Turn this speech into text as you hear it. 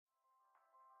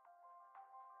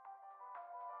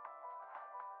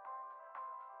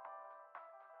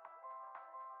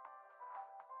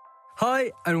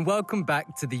Hi, and welcome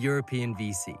back to the European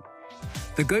VC,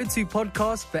 the go-to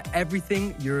podcast for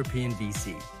everything European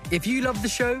VC. If you love the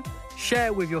show, share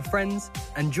it with your friends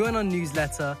and join our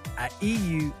newsletter at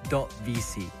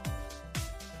eu.vc.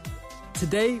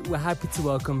 Today, we're happy to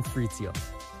welcome Fridtjof,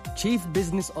 Chief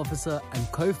Business Officer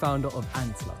and co-founder of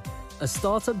Antler, a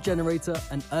startup generator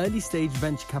and early-stage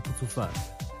venture capital firm.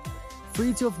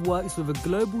 Fridtjof works with a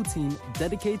global team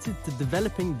dedicated to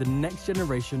developing the next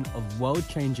generation of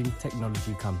world-changing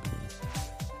technology companies.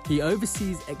 He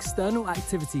oversees external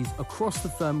activities across the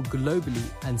firm globally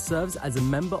and serves as a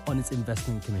member on its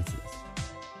investment committees.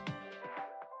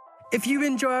 If you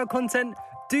enjoy our content,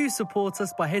 do support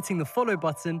us by hitting the follow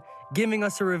button, giving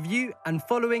us a review, and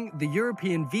following the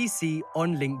European VC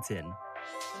on LinkedIn.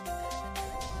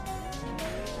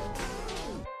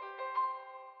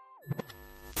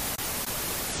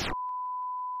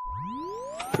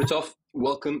 Fridtjof,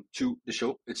 welcome to the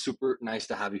show. It's super nice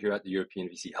to have you here at the European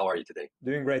VC. How are you today?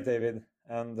 Doing great, David,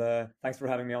 and thanks for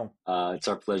having me on. It's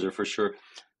our pleasure for sure.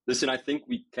 Listen, I think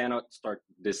we cannot start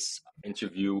this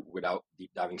interview without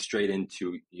deep diving straight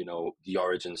into, the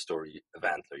origin story of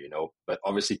Antler, but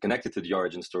obviously connected to the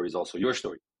origin story is also your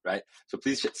story, right? So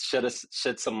please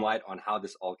shed some light on how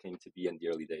this all came to be in the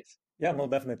early days. Yeah, no,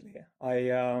 definitely.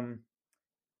 I'm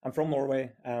from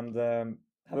Norway and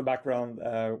have a background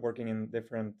working in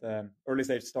different early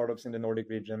stage startups in the Nordic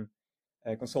region,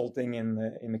 consulting in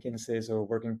McKinsey, so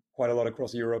working quite a lot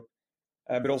across Europe,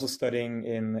 but also studying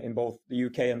in both the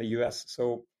UK and the US.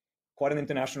 So quite an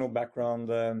international background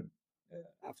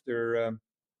after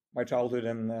my childhood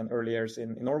and early years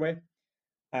in Norway.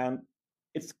 And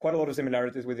it's quite a lot of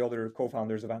similarities with the other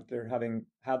co-founders of Antler, having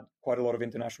had quite a lot of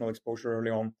international exposure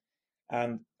early on.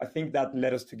 And I think that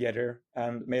led us together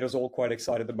and made us all quite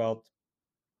excited about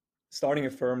starting a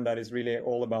firm that is really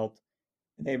all about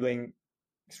enabling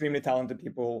extremely talented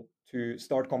people to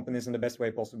start companies in the best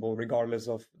way possible, regardless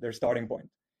of their starting point.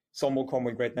 Some will come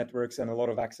with great networks and a lot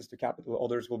of access to capital.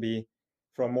 Others will be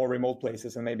from more remote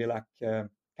places and maybe lack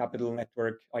capital,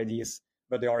 network, ideas,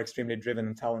 but they are extremely driven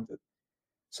and talented.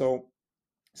 So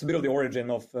it's a bit of the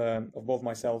origin of both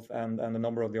myself and a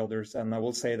number of the others. And I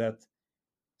will say that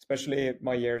especially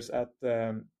my years at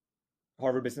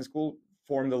Harvard Business School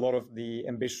formed a lot of the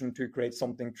ambition to create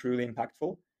something truly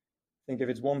impactful. I think if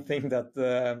it's one thing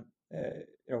that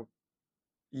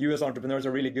you as entrepreneurs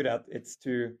are really good at, it's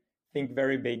to think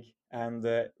very big and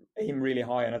aim really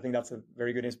high. And I think that's a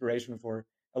very good inspiration for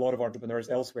a lot of entrepreneurs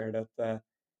elsewhere, that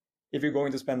if you're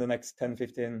going to spend the next 10,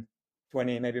 15,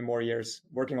 20, maybe more years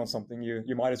working on something,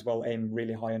 you might as well aim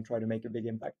really high and try to make a big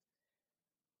impact.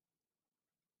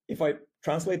 If I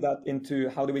translate that into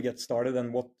how do we get started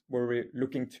and what were we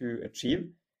looking to achieve,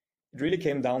 it really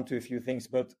came down to a few things.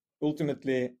 But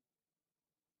ultimately,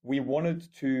 we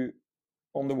wanted to,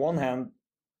 on the one hand,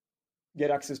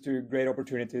 get access to great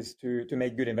opportunities to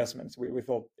make good investments. We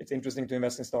thought it's interesting to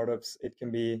invest in startups. It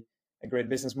can be a great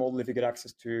business model if you get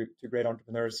access to great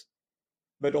entrepreneurs.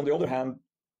 But on the other hand,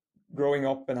 growing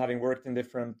up and having worked in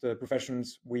different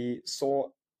professions, we saw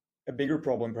a bigger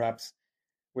problem perhaps,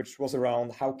 which was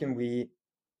around how can we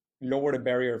lower the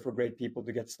barrier for great people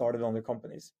to get started on their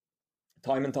companies.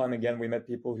 Time and time again, we met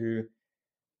people who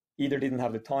either didn't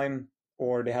have the time,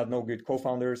 or they had no good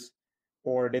co-founders,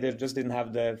 or they just didn't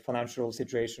have the financial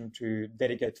situation to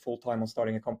dedicate full time on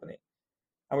starting a company.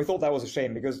 And we thought that was a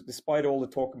shame, because despite all the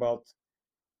talk about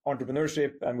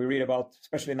entrepreneurship, and we read about,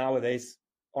 especially nowadays,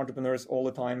 entrepreneurs all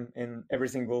the time in every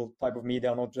single type of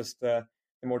media, not just the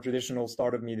more traditional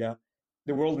startup media,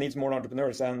 the world needs more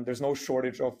entrepreneurs, and there's no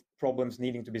shortage of problems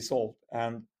needing to be solved.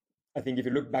 And I think if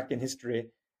you look back in history,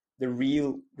 the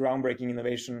real groundbreaking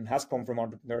innovation has come from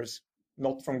entrepreneurs,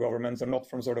 not from governments or not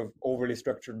from sort of overly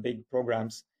structured big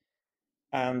programs.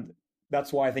 And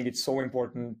that's why I think it's so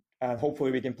important. And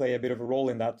hopefully we can play a bit of a role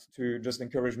in that, to just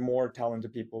encourage more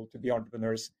talented people to be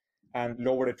entrepreneurs and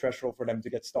lower the threshold for them to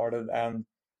get started, and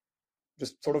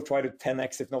just sort of try to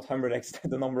 10x, if not 100x,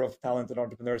 the number of talented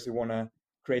entrepreneurs who want to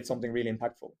create something really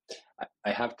impactful.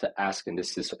 I have to ask, and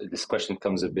this question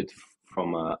comes a bit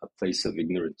from a place of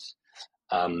ignorance.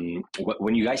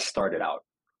 When you guys started out,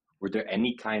 were there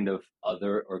any kind of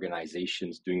other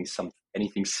organizations doing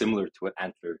anything similar to what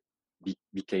Antler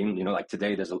became? Like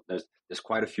today, there's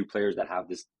quite a few players that have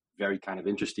this very kind of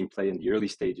interesting play in the early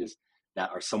stages that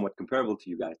are somewhat comparable to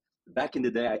you guys. Back in the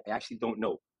day, I actually don't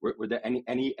know. Were there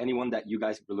anyone that you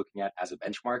guys were looking at as a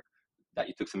benchmark that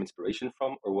you took some inspiration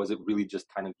from, or was it really just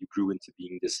kind of you grew into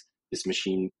being this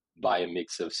machine by a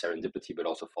mix of serendipity, but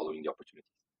also following the opportunities?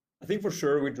 I think for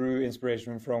sure we drew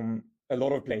inspiration from a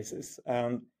lot of places,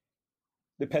 and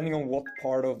depending on what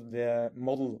part of the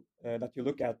model that you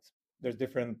look at, there's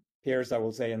different peers, I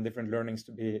will say, and different learnings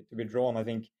to be drawn. I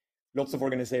think lots of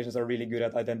organizations are really good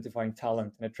at identifying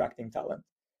talent and attracting talent.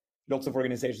 Lots of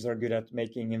organizations are good at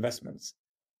making investments.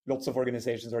 Lots of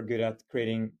organizations are good at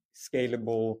creating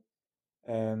scalable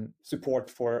support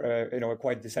for a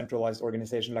quite decentralized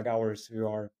organization like ours, who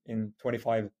are in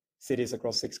 25 cities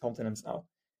across 6 continents now.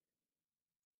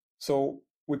 So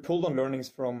we pulled on learnings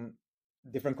from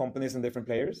different companies and different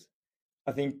players.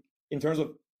 I think in terms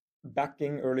of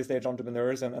backing early stage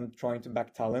entrepreneurs and trying to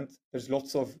back talent, there's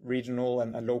lots of regional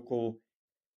and local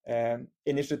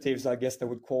initiatives, I guess, that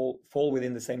would fall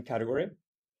within the same category.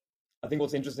 I think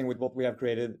what's interesting with what we have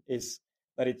created is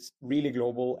that it's really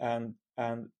global and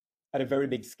at a very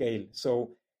big scale.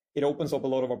 So it opens up a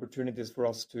lot of opportunities for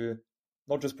us to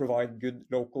not just provide good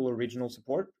local or regional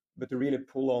support, but to really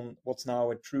pull on what's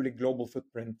now a truly global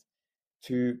footprint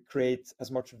to create as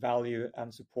much value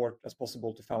and support as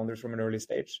possible to founders from an early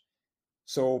stage.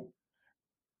 So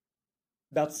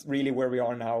that's really where we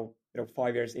are now,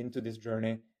 5 years into this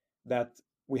journey, that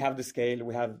we have the scale.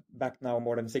 We have backed now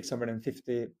more than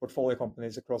 650 portfolio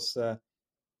companies across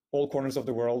all corners of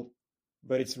the world.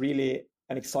 But it's really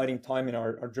an exciting time in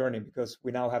our journey, because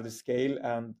we now have the scale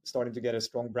and starting to get a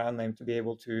strong brand name to be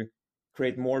able to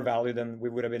create more value than we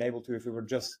would have been able to if we were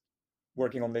just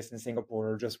working on this in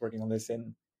Singapore or just working on this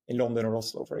in London or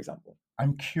Oslo, for example.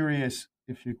 I'm curious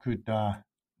if you could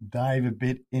dive a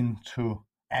bit into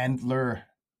Antler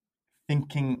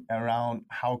thinking around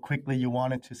how quickly you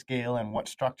wanted to scale and what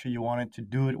structure you wanted to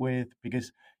do it with,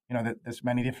 because there's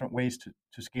many different ways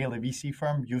to scale a VC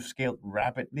firm. You've scaled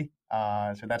rapidly,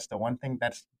 so that's the one thing.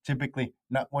 That's typically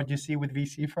not what you see with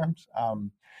VC firms.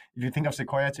 If you think of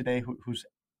Sequoia today, who's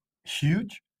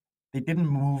huge, they didn't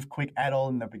move quick at all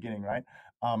in the beginning, right?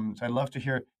 So I'd love to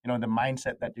hear, the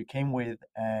mindset that you came with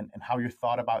and how you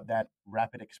thought about that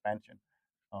rapid expansion.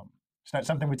 It's not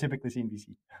something we typically see in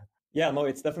VC. Yeah, no,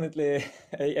 it's definitely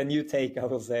a new take, I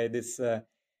will say, this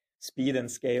speed and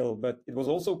scale, but it was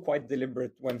also quite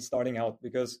deliberate when starting out,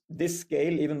 because this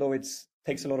scale, even though it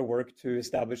takes a lot of work to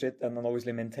establish it and then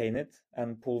obviously maintain it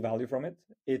and pull value from it,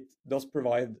 it does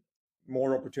provide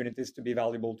more opportunities to be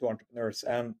valuable to entrepreneurs.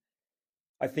 And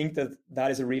I think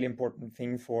that is a really important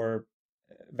thing for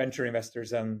venture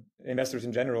investors and investors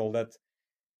in general, that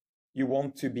you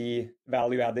want to be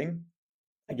value adding.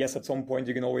 I guess at some point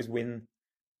you can always win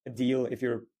a deal if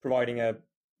you're providing a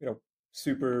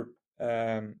super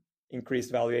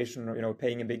increased valuation or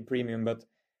paying a big premium, but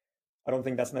I don't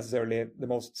think that's necessarily the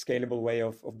most scalable way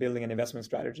of building an investment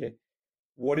strategy.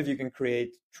 What if you can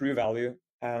create true value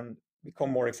and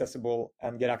become more accessible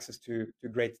and get access to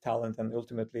great talent and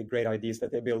ultimately great ideas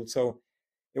that they build? So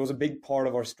it was a big part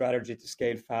of our strategy to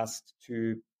scale fast,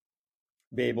 to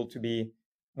be able to be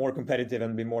more competitive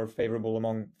and be more favorable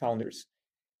among founders.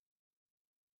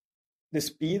 The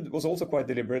speed was also quite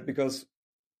deliberate, because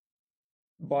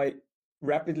by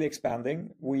rapidly expanding,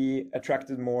 we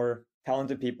attracted more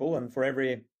talented people. And for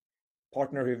every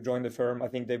partner who've joined the firm, I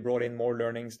think they brought in more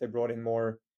learnings, they brought in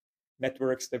more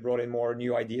networks, they brought in more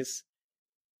new ideas.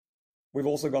 We've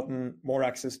also gotten more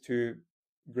access to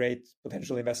great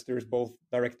potential investors, both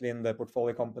directly in the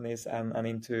portfolio companies and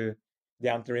into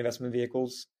the Antler investment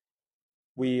vehicles.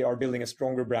 We are building a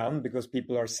stronger brand because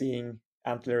people are seeing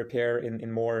Antler appear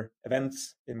in more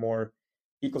events, in more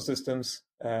ecosystems,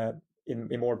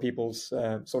 in more people's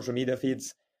social media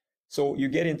feeds. So you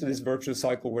get into this virtuous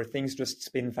cycle where things just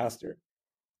spin faster.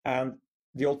 And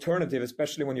the alternative,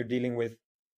 especially when you're dealing with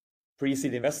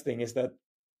pre-seed investing, is that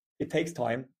it takes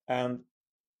time, and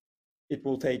it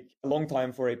will take a long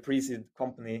time for a pre-seed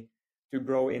company to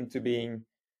grow into being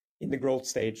in the growth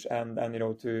stage and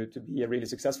to be a really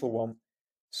successful one.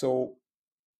 So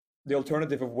the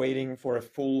alternative of waiting for a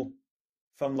full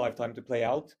fund lifetime to play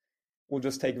out will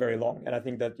just take very long. And I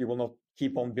think that you will not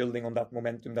keep on building on that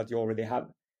momentum that you already have.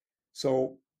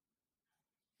 So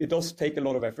it does take a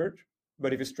lot of effort,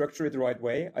 but if you structure it the right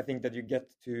way, I think that you get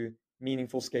to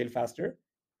meaningful scale faster.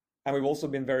 And we've also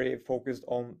been very focused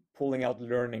on pulling out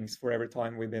learnings for every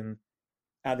time we've been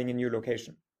adding a new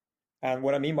location. And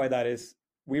what I mean by that is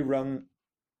we run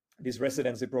these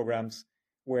residency programs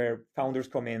where founders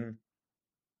come in,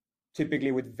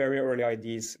 typically with very early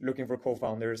ideas, looking for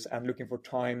co-founders and looking for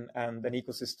time and an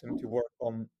ecosystem to work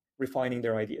on refining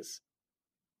their ideas.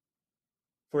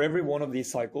 For every one of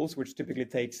these cycles, which typically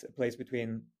takes place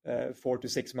between 4 to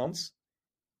 6 months,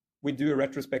 we do a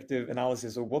retrospective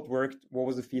analysis of what worked, what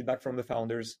was the feedback from the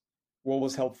founders, what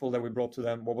was helpful that we brought to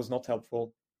them, what was not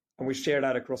helpful, and we share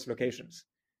that across locations.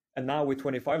 And now with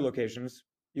 25 locations,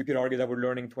 you could argue that we're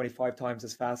learning 25 times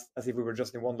as fast as if we were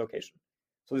just in one location.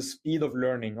 So the speed of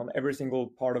learning on every single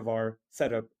part of our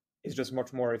setup is just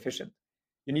much more efficient.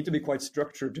 you need to be quite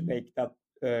structured to make that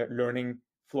learning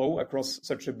flow across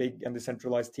such a big and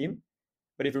decentralized team.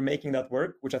 But if we're making that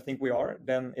work, which I think we are,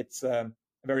 then it's a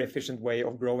very efficient way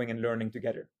of growing and learning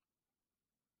together.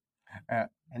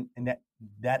 And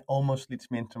that almost leads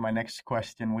me into my next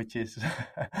question, which is,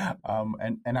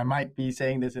 and I might be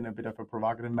saying this in a bit of a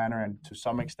provocative manner, and to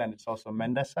some extent it's also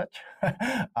meant as such,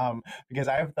 because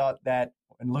I have thought that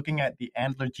when looking at the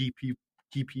Antler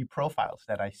GP profiles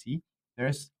that I see,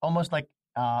 there's almost like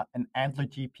an Antler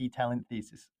GP talent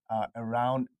thesis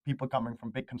around people coming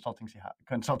from big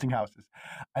consulting houses.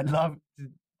 I'd love to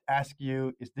ask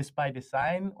you, is this by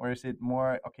design, or is it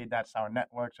more, okay, that's our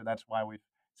network, so that's why we've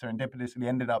serendipitously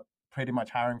ended up pretty much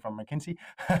hiring from McKinsey,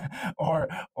 or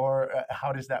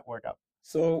how does that work out?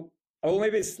 So I will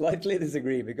maybe slightly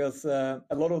disagree, because a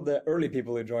lot of the early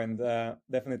people who joined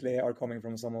definitely are coming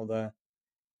from some of the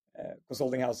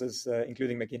consulting houses,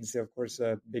 including McKinsey, of course,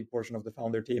 a big portion of the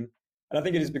founder team. And I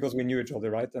think it is because we knew each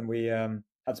other, right? And we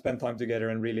had spent time together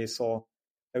and really saw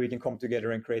that we can come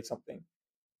together and create something.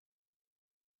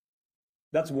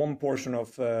 That's one portion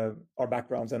of our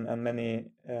backgrounds, and many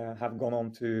have gone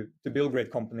on to build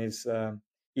great companies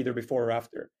either before or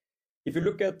after. If you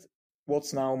look at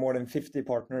what's now more than 50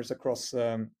 partners across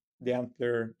the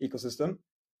Antler ecosystem,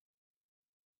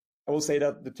 I will say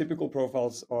that the typical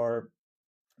profiles are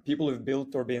people who've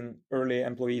built or been early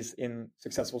employees in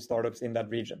successful startups in that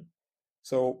region.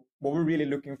 So what we're really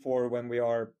looking for when we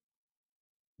are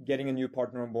getting a new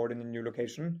partner on board in a new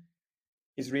location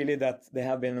is really that they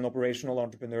have been an operational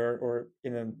entrepreneur or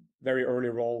in a very early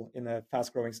role in a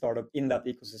fast-growing startup in that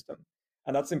ecosystem.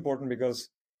 And that's important because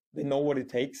they know what it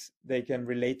takes. They can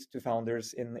relate to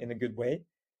founders in a good way.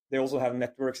 They also have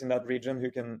networks in that region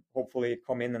who can hopefully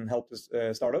come in and help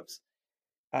the startups.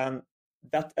 And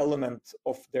that element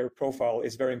of their profile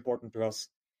is very important to us.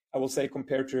 I will say,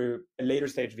 compared to a later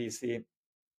stage VC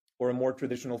or a more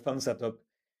traditional fund setup,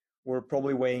 we're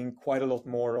probably weighing quite a lot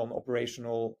more on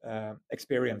operational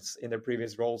experience in their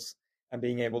previous roles and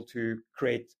being able to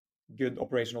create good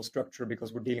operational structure,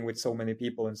 because we're dealing with so many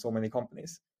people and so many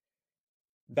companies.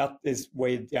 That is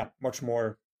weighed, much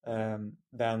more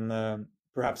than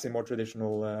perhaps in more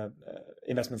traditional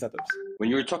investment setups. When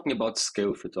you were talking about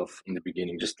scale, Fridtjof, in the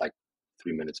beginning, just like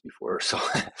 3 minutes before, so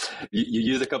you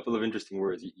used a couple of interesting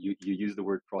words. You use the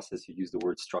word process, you use the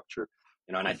word structure,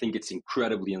 and I think it's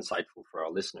incredibly insightful for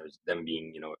our listeners, them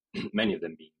being, many of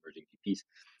them being emerging VPs,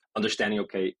 understanding,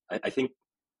 okay, I think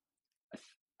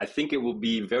it will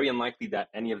be very unlikely that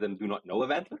any of them do not know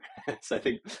of Antler. So I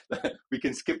think we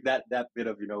can skip that bit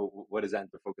of, what is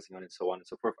Antler focusing on and so on and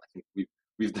so forth. I think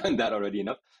we've done that already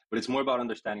enough, but it's more about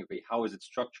understanding, okay, how is it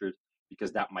structured?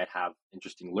 Because that might have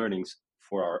interesting learnings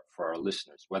for our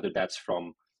listeners, whether that's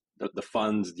from the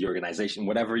funds, the organization,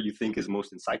 whatever you think is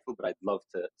most insightful. But I'd love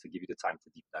to give you the time to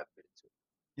deep dive a bit into it.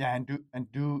 Yeah,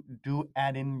 and do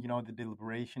add in, the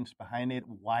deliberations behind it.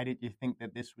 Why did you think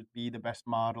that this would be the best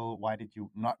model? Why did you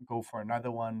not go for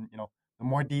another one? The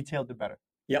more detailed, the better.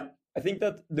 Yeah, I think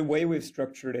that the way we've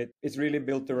structured it is really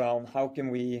built around how can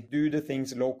we do the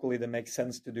things locally that make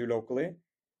sense to do locally,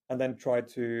 and then try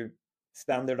to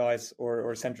standardize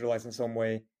or centralize in some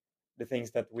way the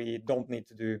things that we don't need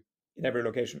to do in every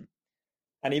location.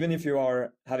 And even if you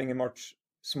are having a much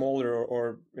smaller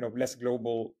or less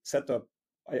global setup,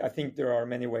 I think there are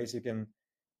many ways you can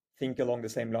think along the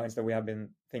same lines that we have been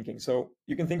thinking. So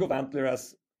you can think of Antler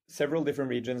as several different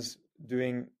regions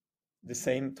doing the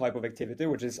same type of activity,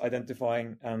 which is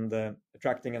identifying and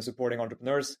attracting and supporting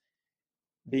entrepreneurs,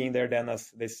 being there then as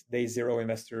this day zero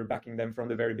investor, backing them from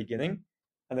the very beginning,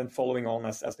 and then following on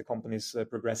as the companies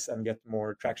progress and get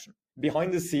more traction.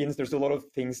 Behind the scenes, there's a lot of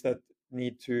things that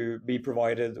need to be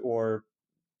provided or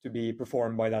to be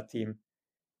performed by that team.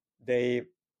 They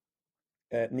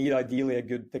need ideally a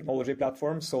good technology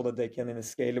platform so that they can, in a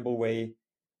scalable way,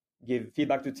 give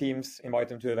feedback to teams, invite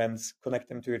them to events, connect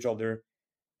them to each other,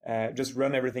 just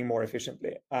run everything more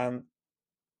efficiently. And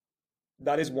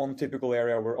that is one typical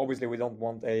area where obviously we don't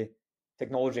want a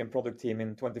technology and product team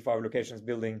in 25 locations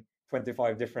building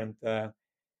 25 different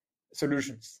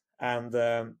solutions. And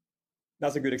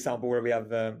that's a good example where we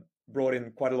have brought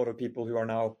in quite a lot of people who are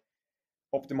now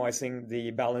optimizing the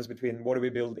balance between what do we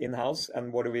build in-house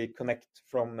and what do we connect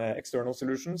from external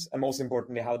solutions. And most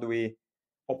importantly, how do we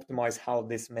optimize how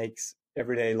this makes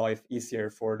everyday life easier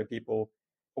for the people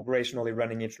operationally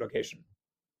running each location.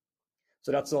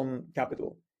 So that's on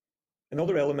capital.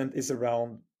 Another element is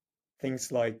around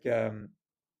things like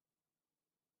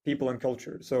people and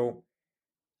culture. So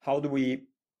how do we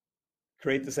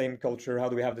create the same culture? How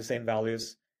do we have the same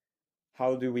values?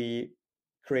 How do we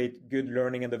create good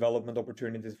learning and development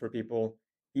opportunities for people,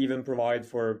 even provide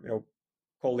for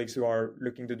colleagues who are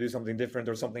looking to do something different,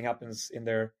 or something happens in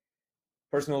their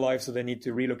personal life, so they need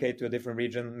to relocate to a different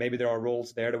region. Maybe there are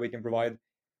roles there that we can provide.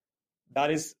 That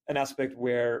is an aspect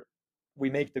where we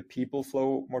make the people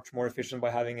flow much more efficient by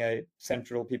having a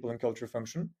central people and culture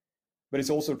function. But it's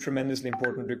also tremendously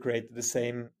important to create the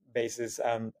same basis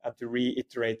and to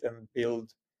reiterate and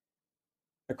build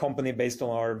a company based on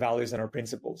our values and our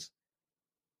principles.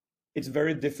 It's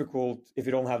very difficult if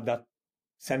you don't have that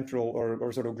central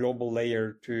or sort of global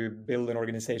layer to build an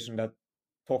organization that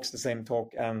talks the same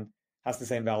talk and has the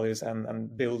same values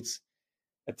and builds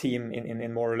a team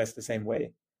in more or less the same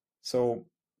way. So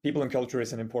people and culture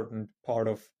is an important part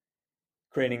of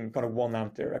creating kind of one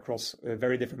Antler across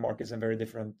very different markets and very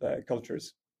different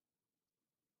cultures.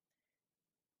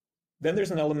 Then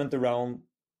there's an element around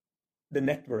the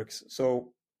networks.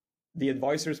 So the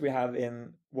advisors we have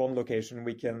in one location,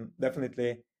 we can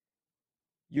definitely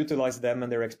utilize them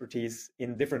and their expertise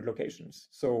in different locations.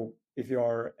 So if you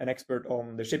are an expert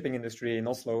on the shipping industry in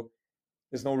Oslo,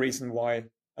 there's no reason why,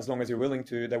 as long as you're willing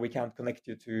to, that we can't connect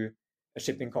you to a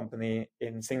shipping company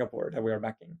in Singapore that we are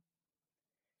backing.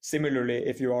 Similarly,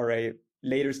 if you are a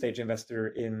later stage investor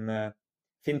in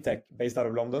fintech based out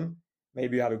of London,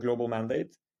 maybe you have a global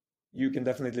mandate, you can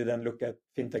definitely then look at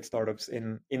fintech startups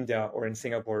in India or in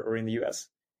Singapore or in the US.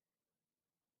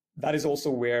 That is also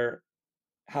where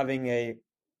having a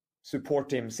support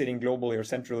team sitting globally or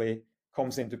centrally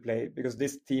comes into play, because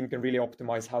this team can really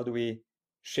optimize how do we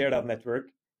share that network,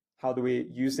 how do we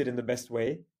use it in the best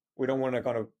way. We don't want to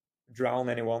kind of drown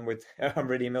anyone with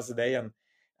 100 emails a day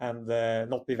and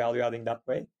not be value adding that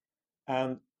way.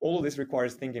 And all of this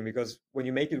requires thinking, because when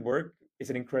you make it work, it's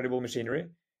an incredible machinery,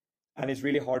 and it's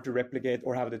really hard to replicate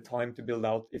or have the time to build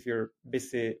out if you're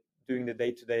busy doing the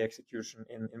day-to-day execution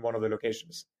in one of the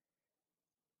locations.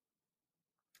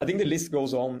 I think the list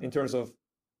goes on in terms of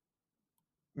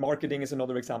marketing is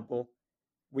another example.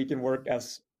 We can work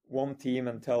as one team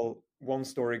and tell one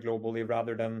story globally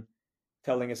rather than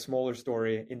telling a smaller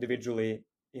story individually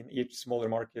in each smaller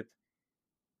market.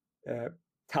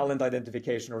 Talent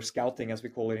identification, or scouting as we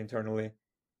call it internally,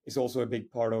 is also a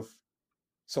big part of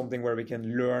something where we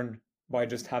can learn by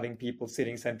just having people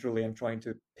sitting centrally and trying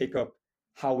to pick up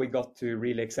how we got to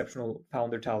really exceptional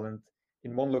founder talent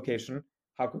in one location.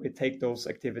 How can we take those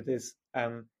activities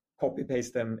and copy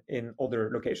paste them in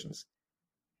other locations?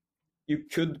 You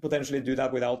could potentially do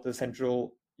that without the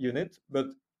central unit, but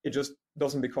it just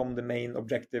doesn't become the main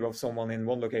objective of someone in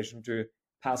one location to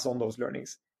pass on those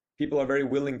learnings. People are very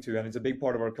willing to, and it's a big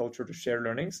part of our culture to share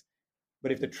learnings.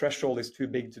 But if the threshold is too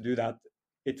big to do that,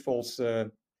 it falls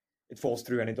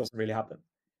through and it doesn't really happen.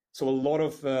 So a lot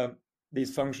of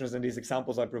these functions and these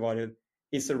examples I provided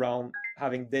is around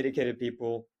having dedicated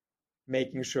people,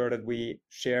 making sure that we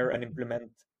share and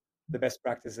implement the best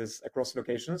practices across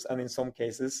locations. And in some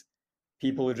cases,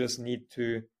 people who just need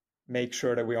to make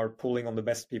sure that we are pulling on the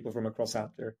best people from across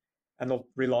Antler and not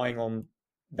relying on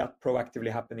that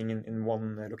proactively happening in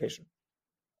one location.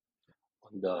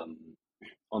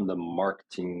 On the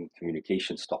marketing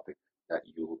communications topic that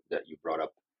you brought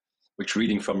up, which,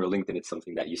 reading from your LinkedIn, it's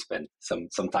something that you spend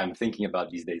some time thinking about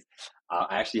these days.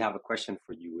 I actually have a question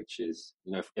for you, which is,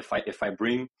 if I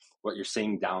bring what you're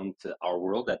saying down to our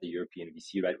world at the European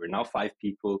VC, right? We're now 5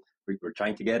 people. We're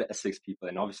trying to get 6 people,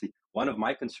 and obviously one of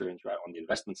my concerns, right, on the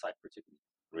investment side, particularly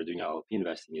when we're doing LP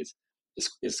investing,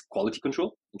 is quality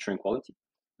control, ensuring quality,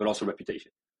 but also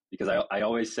reputation. Because I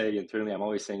always say internally, I'm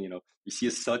always saying, we see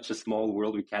such a small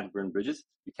world, we can't burn bridges,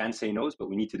 we can't say no's, but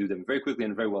we need to do them very quickly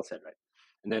and very well said, right?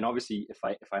 And then obviously, if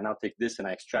I now take this and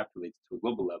I extrapolate it to a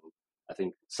global level, I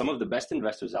think some of the best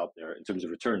investors out there in terms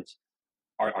of returns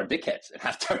are dickheads and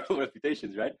have terrible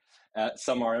reputations, right?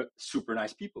 Some are super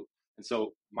nice people. And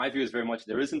so my view is very much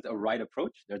there isn't a right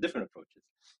approach. There are different approaches.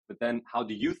 But then how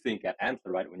do you think at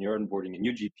Antler, right, when you're onboarding a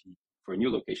new GP for a new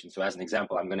location? So as an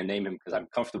example, I'm going to name him because I'm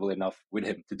comfortable enough with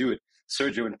him to do it.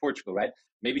 Sergio in Portugal, right?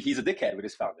 Maybe he's a dickhead with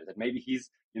his founders. And maybe he's,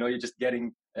 you're just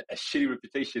getting a shitty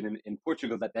reputation in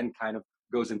Portugal that then kind of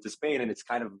goes into Spain, and it's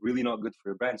kind of really not good for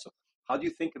your brand. So how do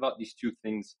you think about these two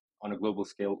things on a global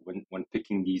scale when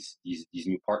picking these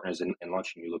new partners and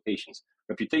launching new locations?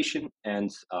 Reputation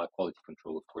and quality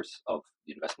control, of course, of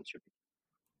the investments you're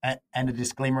making. And a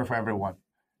disclaimer for everyone: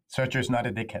 Sergio is not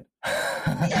a dickhead.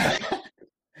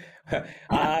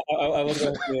 I was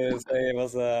going to say it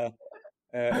was a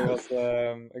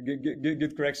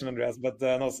good correction, Andreas, but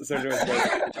no, Sergio is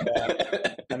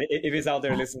great. And if he's out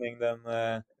there listening,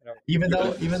 then even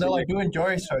though I do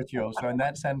enjoy Sergio, so in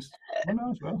that sense, who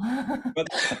knows? Well, but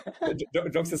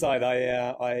jokes aside,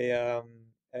 I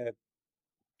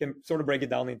can sort of break it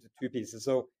down into 2 pieces.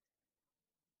 So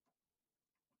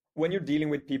when you're dealing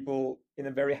with people in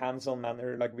a very hands-on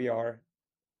manner like we are,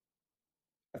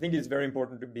 I think it's very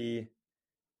important to be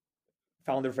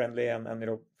founder friendly and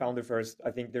founder first.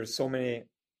 I think there's so many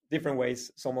different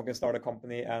ways someone can start a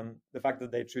company, and the fact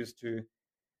that they choose to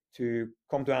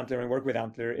come to Antler and work with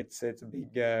Antler, it's a big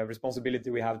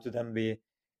responsibility we have to then be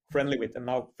friendly with them.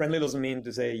 Now, friendly doesn't mean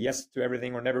to say yes to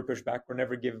everything or never push back or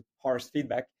never give harsh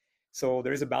feedback. So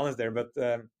there is a balance there, but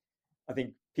I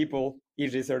think people,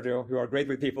 e.g. Sergio, who are great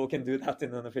with people, can do that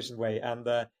in an efficient way. And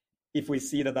if we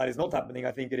see that is not happening,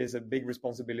 I think it is a big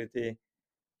responsibility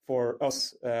for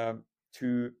us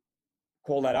to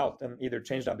call that out and either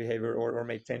change that behavior or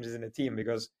make changes in the team,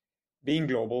 because being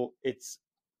global, it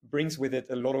brings with it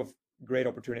a lot of great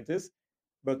opportunities,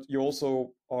 but you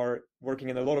also are working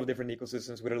in a lot of different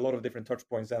ecosystems with a lot of different touch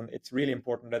points. And it's really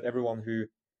important that everyone who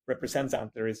represents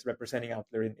Antler is representing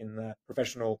Antler in a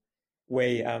professional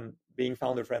way, and being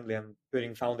founder friendly and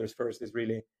putting founders first is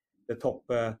really the top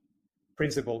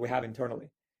principle we have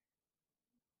internally.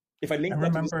 If I link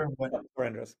that to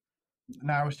Andres.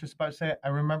 No, I was just about to say, I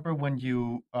remember when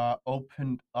you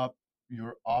opened up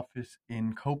your office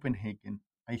in Copenhagen,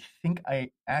 I think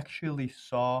I actually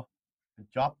saw a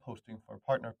job posting for a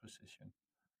partner position.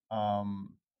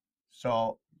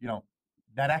 So,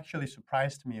 that actually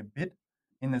surprised me a bit,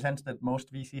 in the sense that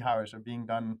most VC hires are being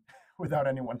done without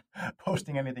anyone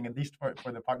posting anything, at least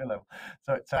for the partner level.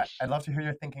 So I'd love to hear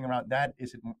your thinking around that.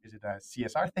 Is it a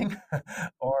CSR thing,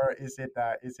 or is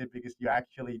it because you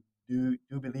actually do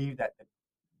believe that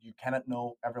you cannot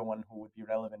know everyone who would be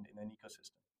relevant in an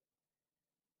ecosystem?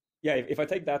 Yeah, if I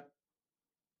take that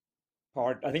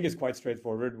part, I think it's quite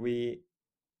straightforward.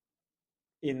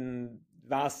 In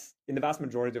the vast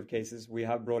majority of cases, we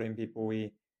have brought in people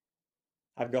we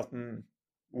have gotten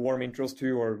warm intros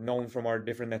to or known from our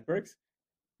different networks.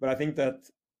 But I think that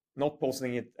not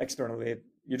posting it externally,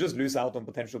 you just lose out on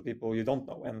potential people you don't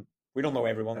know. And we don't know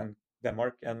everyone in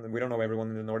Denmark, and we don't know everyone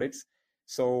in the Nordics.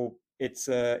 So it's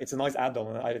a nice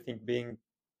add-on. I think being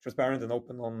transparent and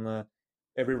open on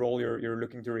every role you're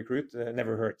looking to recruit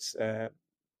never hurts.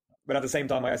 But at the same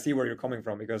time, I see where you're coming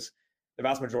from, because the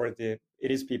vast majority,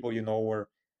 it is people you know or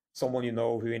someone you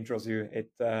know who intros you.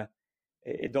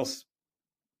 It does,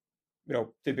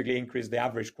 typically increase the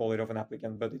average quality of an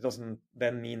applicant, but it doesn't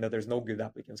then mean that there's no good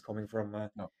applicants coming from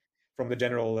the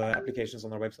general applications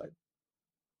on our website.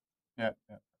 Yeah.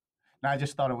 No, I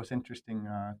just thought it was interesting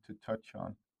to touch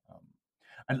on.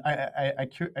 And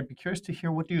I'd be curious to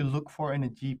hear, what do you look for in a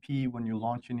GP when you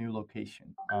launch a new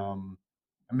location? And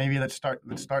maybe let's start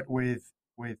with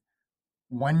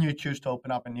when you choose to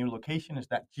open up a new location. Is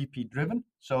that GP driven?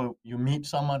 So you meet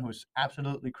someone who's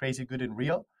absolutely crazy good in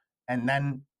Rio, and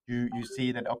then you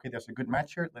see that, okay, there's a good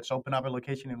match here, let's open up a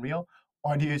location in Rio?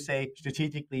 Or do you say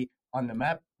strategically on the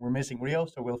map, we're missing Rio,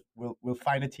 so we'll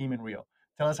find a team in Rio?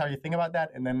 Tell us how you think about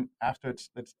that, and then afterwards,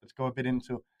 let's go a bit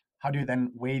into how do you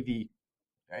then weigh the,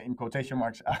 in quotation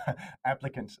marks,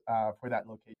 applicants for that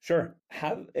location? Sure.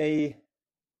 Have a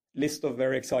list of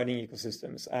very exciting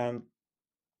ecosystems, and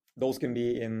those can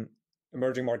be in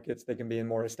emerging markets, they can be in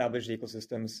more established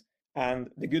ecosystems. And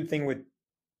the good thing with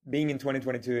being in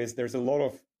 2022 is there's a lot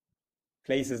of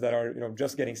places that are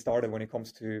just getting started when it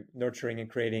comes to nurturing and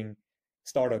creating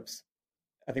startups.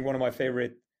 I think one of my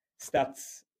favorite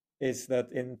stats is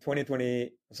that in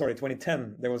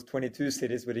 2010, there was 22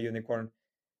 cities with a unicorn.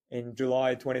 In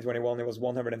July 2021, there was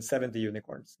 170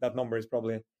 unicorns. That number is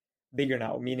probably bigger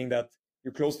now, meaning that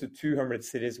you're close to 200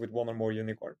 cities with one or more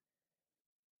unicorn.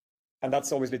 And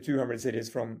that's obviously 200 cities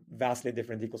from vastly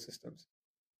different ecosystems.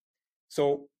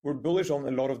 So we're bullish on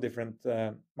a lot of different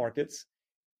markets.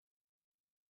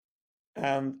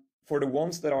 And for the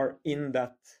ones that are in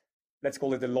that, let's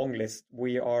call it a long list,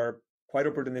 we are quite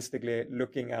opportunistically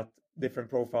looking at different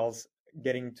profiles,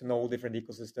 getting to know different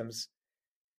ecosystems.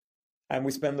 And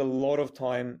we spend a lot of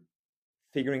time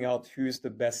figuring out who's the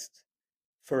best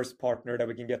first partner that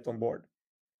we can get on board.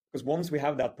 Because once we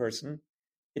have that person,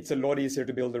 it's a lot easier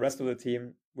to build the rest of the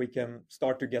team. We can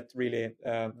start to get really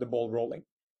the ball rolling.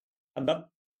 And that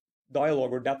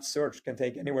dialogue or that search can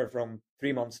take anywhere from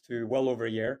 3 months to well over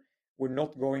a year. We're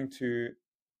not going to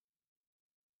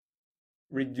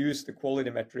reduce the quality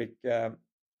metric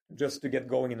just to get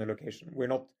going in a location. We're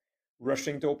not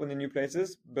rushing to open in new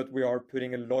places, but we are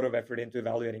putting a lot of effort into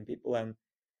evaluating people. And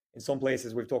in some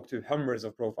places, we've talked to hundreds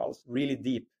of profiles, really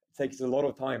deep. It takes a lot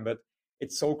of time, but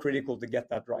it's so critical to get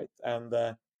that right. And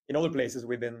in other places,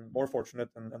 we've been more fortunate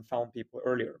and found people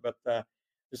earlier. But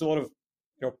there's a lot of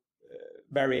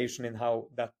variation in how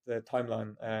that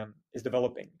timeline is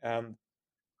developing. And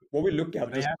what we look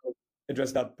at, just to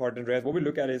address that part, Andreas, what we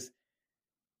look at is,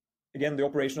 again, the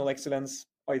operational excellence.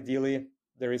 Ideally,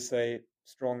 there is a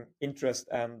strong interest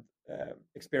and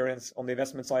experience on the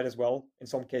investment side as well. In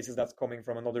some cases, that's coming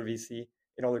from another VC.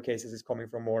 In other cases, it's coming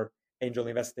from more angel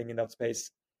investing in that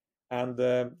space. And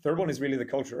the third one is really the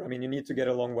culture. I mean, you need to get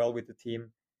along well with the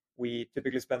team. We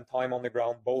typically spend time on the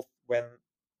ground, both when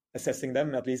assessing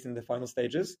them, at least in the final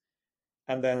stages,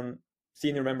 and then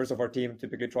senior members of our team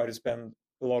typically try to spend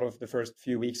a lot of the first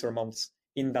few weeks or months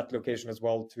in that location as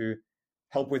well to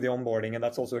help with the onboarding. And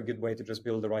that's also a good way to just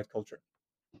build the right culture.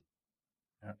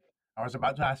 Yeah. I was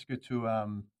about to ask you to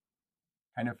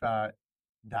kind of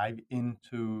dive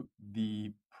into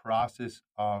the process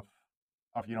of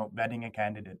vetting a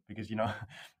candidate, because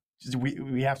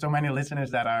we have so many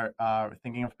listeners that are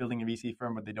thinking of building a VC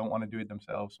firm, but they don't want to do it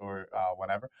themselves or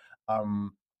whatever,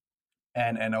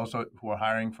 and also who are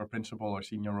hiring for principal or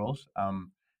senior roles.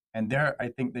 And there, I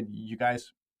think that you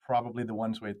guys probably the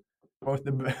ones with both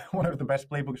one of the best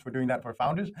playbooks for doing that for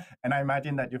founders, and I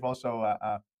imagine that you've also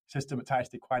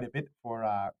systematized it quite a bit for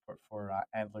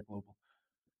Antler Global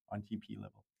on GP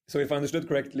level. So if I understood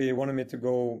correctly, you wanted me to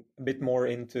go a bit more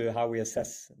into how we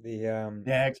assess the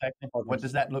yeah, exactly.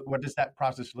 Partners. What does that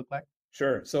process look like?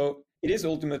 Sure. So it is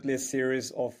ultimately a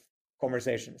series of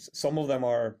conversations. Some of them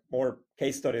are more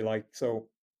case study like. So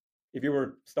if you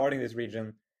were starting this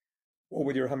region, what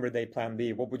would your 100-day plan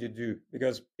be? What would you do?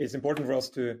 Because it's important for us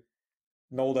to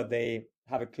know that they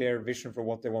have a clear vision for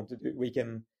what they want to do. We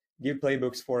can give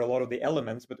playbooks for a lot of the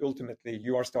elements, but ultimately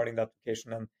you are starting that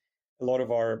location, and a lot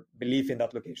of our belief in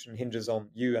that location hinges on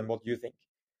you and what you think.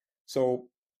 So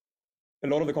a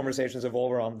lot of the conversations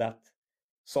evolve around that.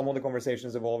 Some of the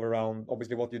conversations evolve around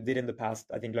obviously what you did in the past.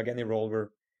 I think like any role, we're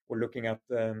looking at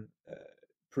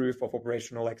proof of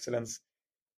operational excellence.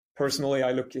 Personally,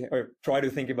 I try to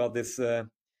think about this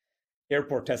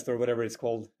airport test or whatever it's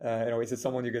called. Is it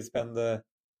someone you can spend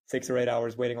 6 or 8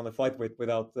 hours waiting on the flight with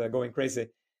without going crazy?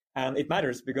 And it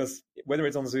matters because whether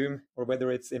it's on Zoom or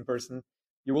whether it's in person,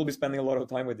 you will be spending a lot of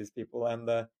time with these people, and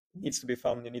it needs to be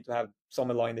fun. You need to have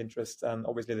some aligned interests and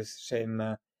obviously the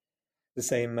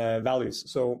same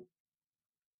values. So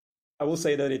I will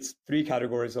say that it's 3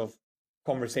 categories of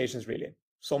conversations, really.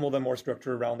 Some of them more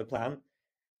structured around the plan.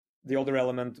 The other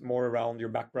element more around your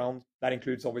background. That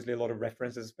includes obviously a lot of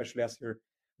references, especially as you're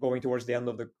going towards the end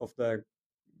of the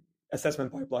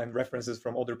assessment pipeline, references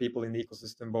from other people in the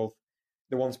ecosystem, both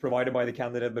the ones provided by the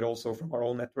candidate, but also from our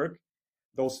own network.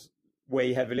 Those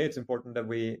weigh heavily. It's important that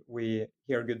we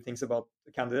hear good things about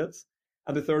the candidates.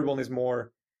 And the third one is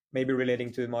more maybe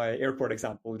relating to my airport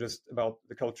example, just about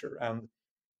the culture. And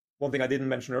one thing I didn't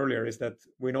mention earlier is that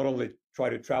we not only try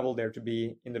to travel there to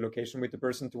be in the location with the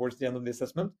person towards the end of the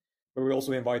assessment, but we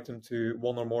also invite them to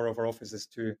one or more of our offices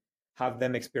to have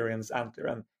them experience Antler.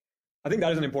 And I think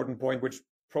that is an important point, which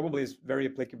probably is very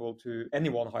applicable to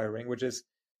anyone hiring, which is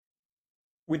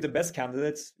with the best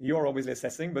candidates, you're obviously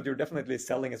assessing, but you're definitely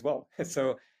selling as well.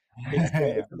 So it's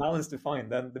a balance to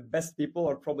find. And the best people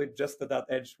are probably just at that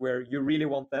edge where you really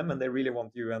want them and they really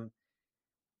want you. And,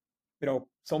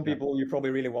 some people you probably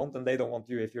really want and they don't want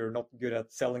you if you're not good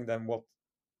at selling them what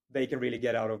they can really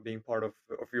get out of being part of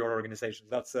your organization.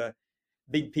 That's a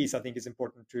big piece I think is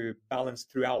important to balance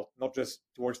throughout, not just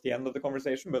towards the end of the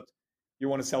conversation, but you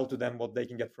want to sell to them what they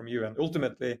can get from you. And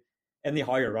ultimately, any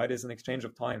hire, right, is an exchange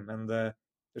of time. And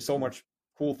there's so much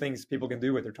cool things people can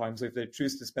do with their time. So if they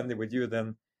choose to spend it with you,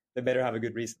 then they better have a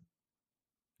good reason.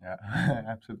 Yeah,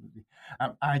 absolutely.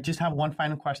 I just have one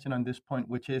final question on this point,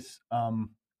 which is,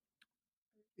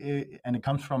 and it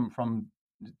comes from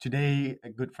today, a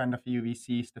good friend of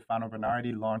EUVC, Stefano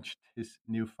Bernardi, launched his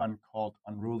new fund called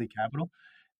Unruly Capital.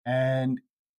 And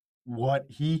what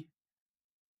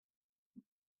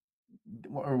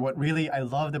really I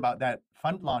loved about that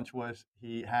fund launch was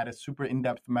he had a super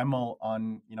in-depth memo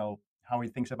on, how he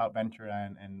thinks about venture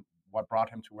and what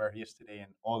brought him to where he is today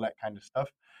and all that kind of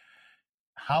stuff.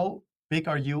 How big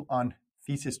are you on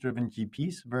thesis-driven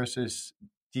GPs versus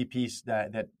GPs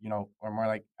that are more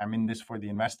like, I'm in this for the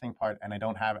investing part and I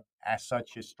don't have as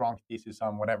such a strong thesis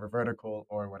on whatever vertical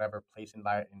or whatever place in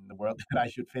the world that I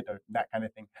should fit, or that kind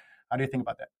of thing? How do you think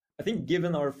about that? I think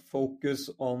given our focus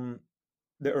on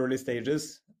the early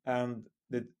stages and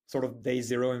the sort of day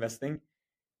zero investing,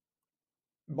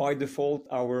 by default,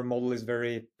 our model is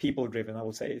very people-driven, I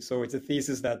would say. So it's a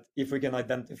thesis that if we can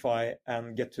identify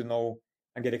and get to know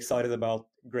and get excited about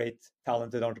great,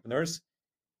 talented entrepreneurs,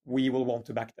 we will want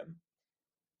to back them.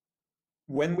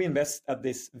 When we invest at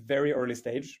this very early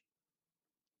stage,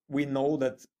 we know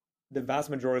that the vast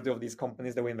majority of these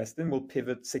companies that we invest in will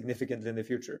pivot significantly in the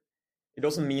future. It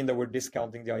doesn't mean that we're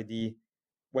discounting the idea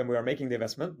when we are making the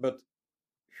investment, but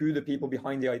who the people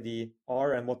behind the idea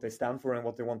are and what they stand for and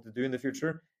what they want to do in the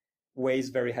future weighs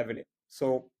very heavily.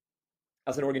 So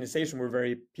as an organization, we're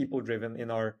very people-driven in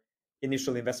our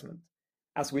initial investment.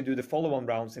 As we do the follow-on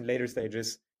rounds in later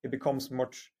stages, it becomes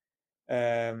much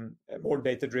more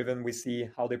data-driven. We see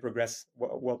how they progress,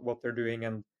 what they're doing,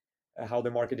 and how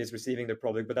the market is receiving their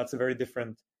product. But that's a very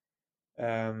different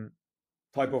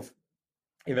type of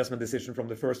investment decision from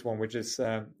the first one, which is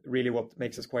really what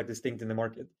makes us quite distinct in the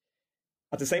market.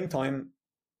 At the same time,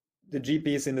 the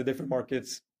GPs in the different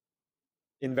markets,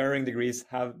 in varying degrees,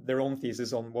 have their own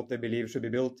thesis on what they believe should be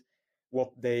built,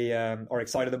 what they are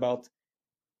excited about.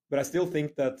 But I still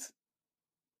think that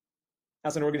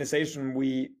as an organization,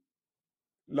 we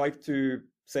like to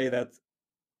say that,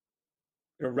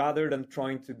 you know, rather than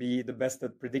trying to be the best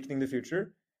at predicting the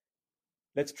future,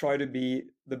 let's try to be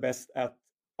the best at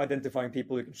identifying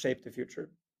people who can shape the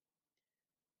future.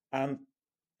 And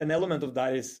an element of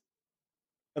that is,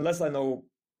 unless I know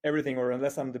everything, or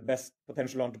unless I'm the best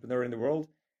potential entrepreneur in the world,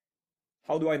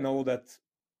 how do I know that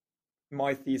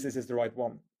my thesis is the right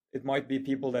one? It might be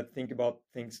people that think about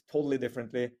things totally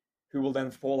differently, who will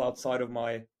then fall outside of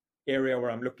my area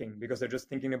where I'm looking, because they're just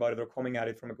thinking about it or coming at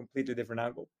it from a completely different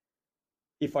angle.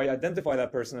 If I identify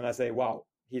that person and I say, wow,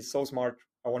 he's so smart,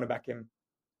 I want to back him,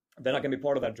 then I can be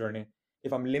part of that journey.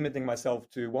 If I'm limiting myself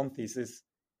to one thesis,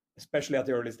 especially at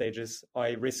the early stages,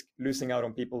 I risk losing out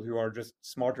on people who are just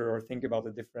smarter or think about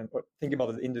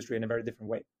the industry in a very different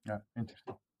way. Yeah,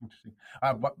 interesting.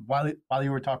 While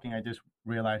you were talking, I just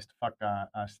realized,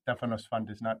 Stefanos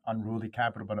Fund is not Unruly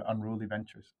Capital, but Unruly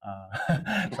Ventures.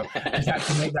 So just have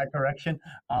to make that correction.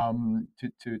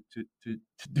 To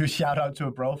do shout out to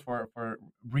a bro for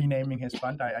renaming his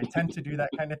fund. I tend to do that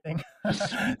kind of thing.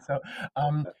 So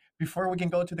before we can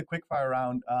go to the quickfire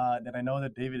round that I know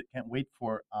that David can't wait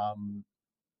for,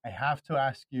 I have to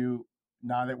ask you,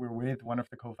 now that we're with one of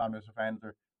the co-founders of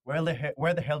Antler, where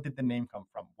the hell did the name come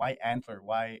from? Why Antler?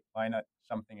 Why not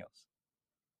something else?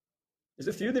 There's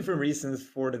a few different reasons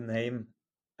for the name.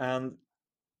 And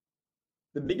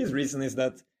the biggest reason is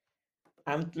that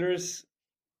antlers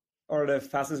are the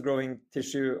fastest growing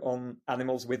tissue on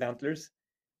animals with antlers.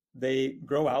 They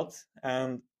grow out,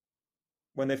 and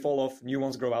when they fall off, new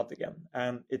ones grow out again.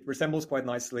 And it resembles quite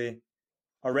nicely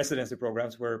our residency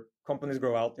programs, where companies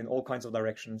grow out in all kinds of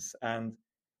directions. And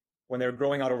when they're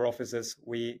growing out of our offices,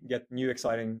 we get new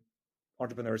exciting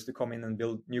entrepreneurs to come in and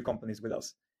build new companies with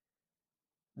us.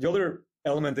 The other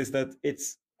element is that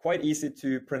it's quite easy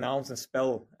to pronounce and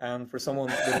spell. And for someone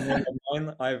with a name like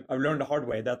mine, I've learned the hard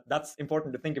way that that's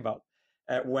important to think about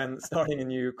when starting a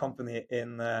new company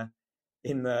in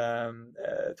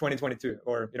 2022,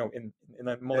 or in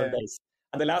a modern days.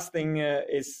 And the last thing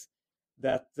is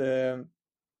that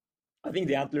I think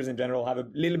the antlers in general have a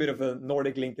little bit of a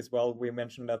Nordic link as well. We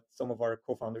mentioned that some of our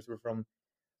co-founders were from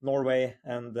Norway,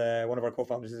 and one of our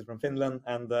co-founders is from Finland,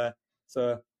 and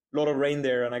so a lot of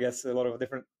reindeer, and I guess a lot of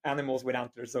different animals with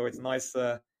antlers. So it's a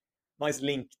nice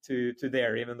link to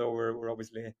there, even though we're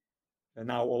obviously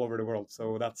now all over the world.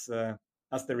 So that's the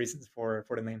reasons for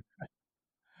the name.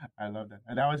 I love that,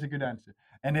 and that was a good answer.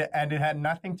 And it had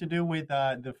nothing to do with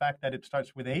the fact that it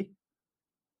starts with A.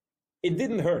 It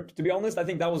didn't hurt, to be honest. I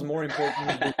think that was more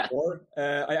important before.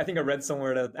 I think I read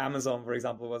somewhere that Amazon, for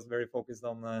example, was very focused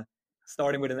on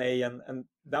starting with an A, and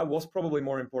that was probably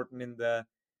more important in the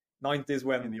 90s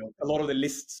when a lot of the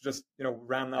lists just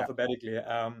ran alphabetically.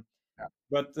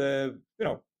 But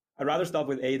I'd rather start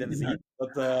with A than Z.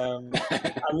 But I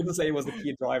wouldn't say it was the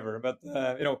key driver. But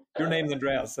you're named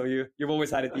Andreas, so you've always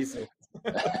had it easy.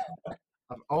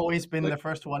 I've always been the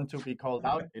first one to be called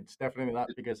out. It's definitely not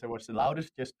because I was the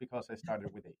loudest, just because I started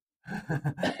with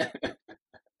A.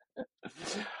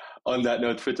 On that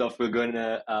note, Fridtjof, we're going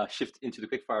to shift into the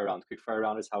quickfire round. Quickfire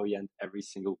round is how we end every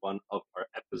single one of our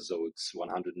episodes,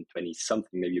 120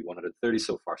 something, maybe 130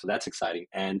 so far. So that's exciting.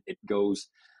 And it goes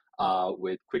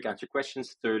with quick answer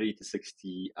questions, 30 to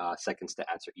 60 seconds to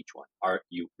answer each one. Are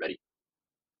you ready?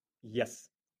 Yes.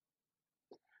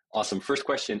 Awesome. First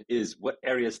question is, what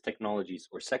areas, technologies,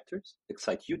 or sectors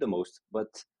excite you the most,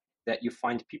 but that you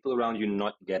find people around you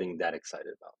not getting that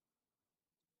excited about?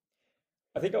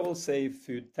 I think I will say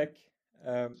food tech.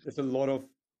 There's a lot of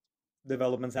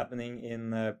developments happening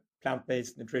in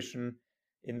plant-based nutrition,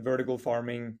 in vertical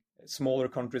farming, smaller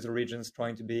countries or regions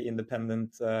trying to be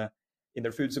independent in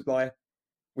their food supply.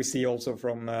 We see also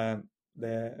from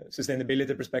the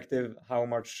sustainability perspective how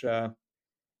much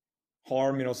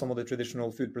harm some of the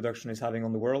traditional food production is having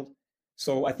on the world.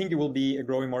 So I think it will be a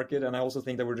growing market, and I also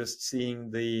think that we're just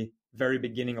seeing the very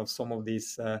beginning of some of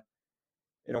these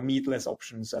meatless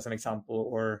options, as an example,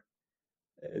 or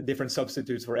different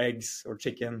substitutes for eggs or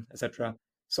chicken, etc.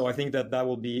 So I think that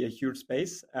will be a huge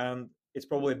space, and it's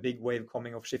probably a big wave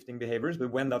coming of shifting behaviors.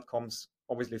 But when that comes,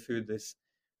 obviously food is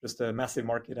just a massive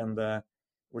market, and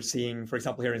we're seeing, for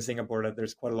example, here in Singapore, that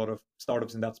there's quite a lot of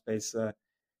startups in that space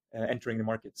entering the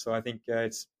market. So I think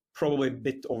it's probably a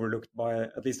bit overlooked by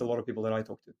at least a lot of people that I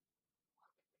talk to.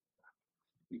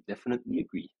 We definitely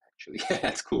agree, actually.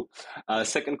 That's cool.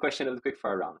 Second question of the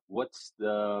quickfire round.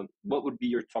 What would be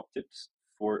your top tips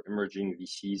for emerging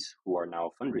VCs who are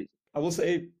now fundraising? I will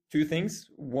say two things.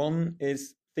 One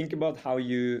is think about how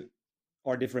you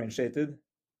are differentiated.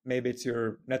 Maybe it's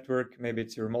your network, maybe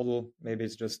it's your model, maybe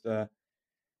it's just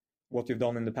what you've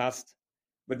done in the past.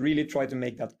 But really try to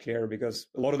make that clear, because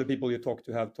a lot of the people you talk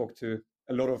to have talked to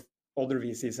a lot of other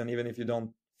VCs, and even if you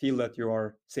don't feel that you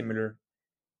are similar,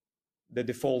 the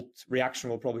default reaction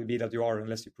will probably be that you are,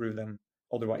 unless you prove them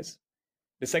otherwise.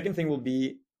 The second thing will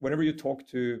be, whenever you talk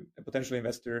to a potential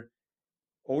investor,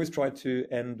 always try to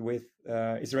end with,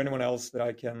 is there anyone else that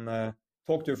I can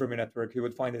talk to from your network who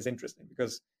would find this interesting?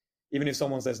 Because even if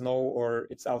someone says no, or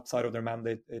it's outside of their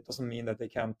mandate, it doesn't mean that they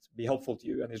can't be helpful to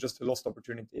you. And it's just a lost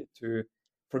opportunity to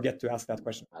forget to ask that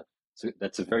question. So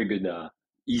that's a very good,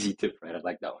 easy tip, right? I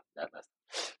like that one. That last.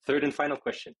 Third and final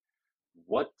question.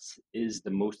 What is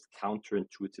the most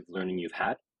counterintuitive learning you've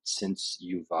had since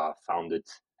you've founded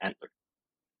Antler?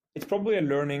 It's probably a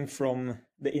learning from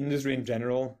the industry in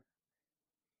general,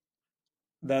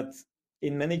 that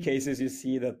in many cases you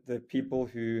see that the people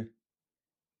who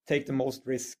take the most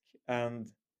risk and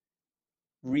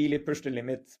really push the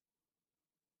limit,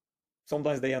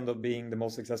 sometimes they end up being the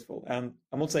most successful. And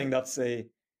I'm not saying that's a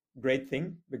great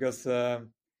thing, because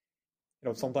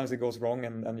sometimes it goes wrong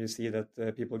and you see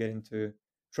that people get into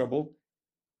trouble.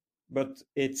 But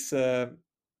it's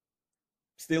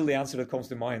still the answer that comes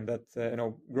to mind,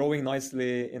 that growing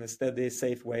nicely in a steady,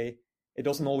 safe way, it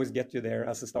doesn't always get you there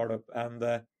as a startup. And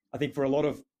I think for a lot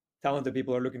of talented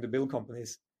people who are looking to build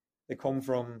companies, they come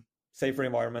from safer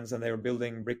environments and they are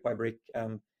building brick by brick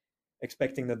and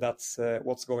expecting that that's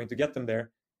what's going to get them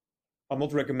there. I'm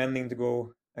not recommending to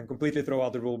go and completely throw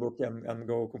out the rule book and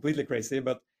go completely crazy,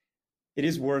 but it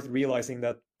is worth realizing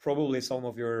that probably some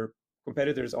of your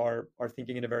competitors are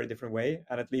thinking in a very different way,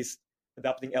 and at least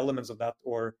adapting elements of that,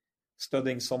 or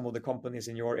studying some of the companies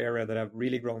in your area that have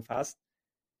really grown fast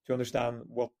to understand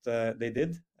what they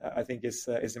did, I think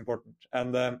is important.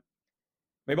 And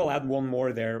maybe I'll add one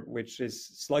more there, which is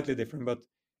slightly different, but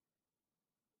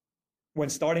when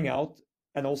starting out,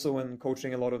 and also when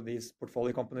coaching a lot of these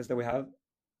portfolio companies that we have,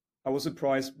 I was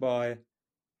surprised by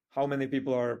how many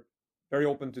people are very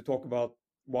open to talk about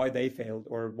why they failed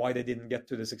or why they didn't get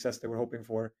to the success they were hoping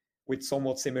for with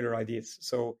somewhat similar ideas.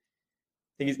 So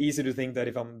I think it's easy to think that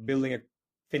if I'm building a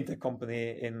fintech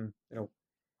company in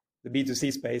the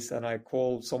B2C space and I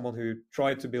call someone who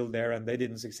tried to build there and they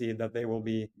didn't succeed, that they will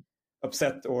be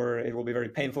upset, or it will be very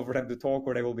painful for them to talk,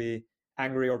 or they will be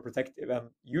angry or protective. And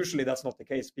usually that's not the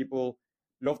case. People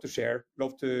love to share,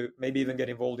 love to maybe even get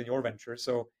involved in your venture.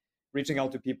 So reaching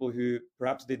out to people who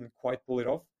perhaps didn't quite pull it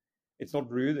off, it's not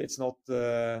rude, it's not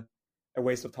a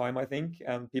waste of time, I think.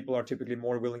 And people are typically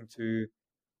more willing to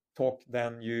talk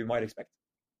than you might expect.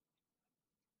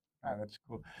 That's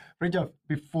cool. Fridtjof,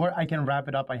 before I can wrap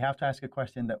it up, I have to ask a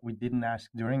question that we didn't ask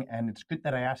during, and it's good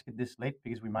that I asked it this late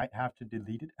because we might have to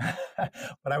delete it.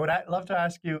 But I would love to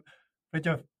ask you,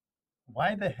 Fridtjof,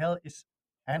 why the hell is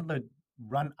Antler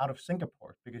run out of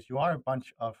Singapore? Because you are a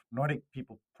bunch of Nordic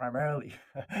people primarily.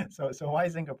 So why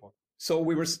Singapore? So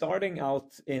we were starting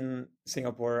out in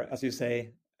Singapore, as you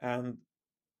say, and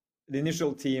the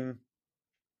initial team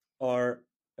are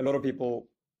a lot of people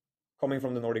coming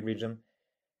from the Nordic region.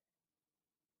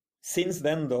 Since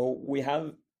then, though, we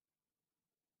have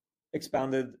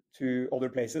expanded to other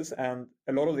places, and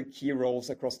a lot of the key roles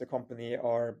across the company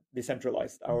are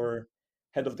decentralized. Our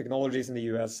head of technology is in the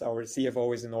US, our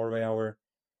CFO is in Norway, our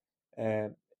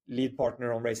lead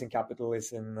partner on raising capital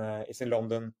is in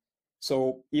London.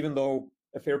 So even though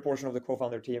a fair portion of the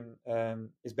co-founder team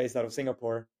is based out of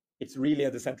Singapore, it's really a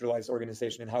decentralized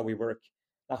organization in how we work.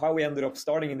 Now, how we ended up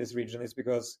starting in this region is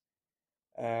because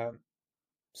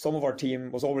some of our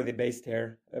team was already based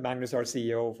here. Magnus, our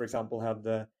CEO, for example,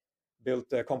 had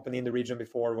built a company in the region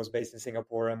before, was based in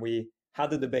Singapore, and we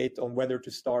had a debate on whether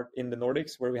to start in the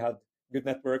Nordics, where we had good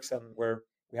networks and where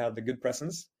we had the good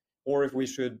presence, or if we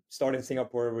should start in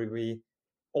Singapore, where we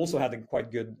also had a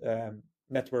quite good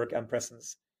network and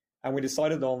presence. And we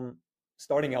decided on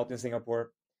starting out in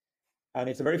Singapore. And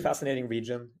it's a very fascinating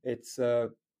region. It's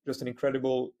just an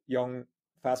incredible, young,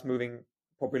 fast-moving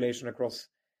population across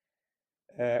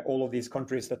all of these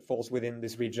countries that falls within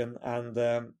this region.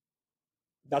 And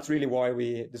that's really why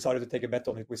we decided to take a bet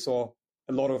on it. We saw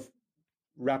a lot of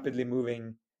rapidly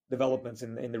moving developments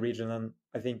in the region. And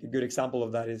I think a good example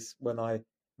of that is when I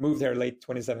moved here late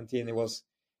 2017, it was,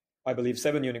 I believe,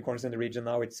 7 unicorns in the region.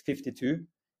 Now it's 52,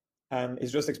 and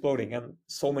it's just exploding. And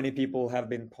so many people have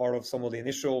been part of some of the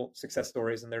initial success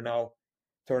stories, and they're now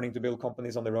turning to build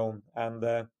companies on their own. And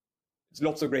there's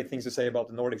lots of great things to say about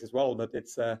the Nordics as well, but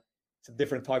it's a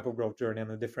different type of growth journey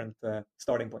and a different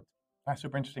starting point. That's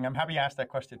super interesting. I'm happy you asked that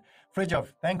question.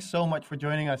 Fridtjof, thanks so much for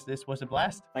joining us. This was a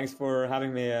blast. Thanks for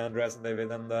having me, Andreas and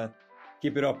David, and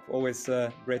keep it up. Always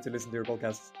great to listen to your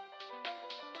podcasts.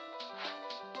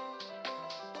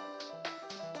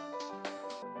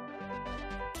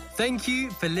 Thank you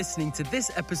for listening to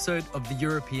this episode of the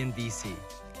European VC,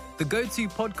 the go-to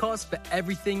podcast for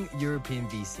everything European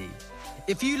VC.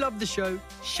 If you love the show,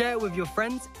 share it with your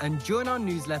friends and join our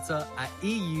newsletter at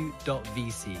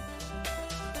eu.vc.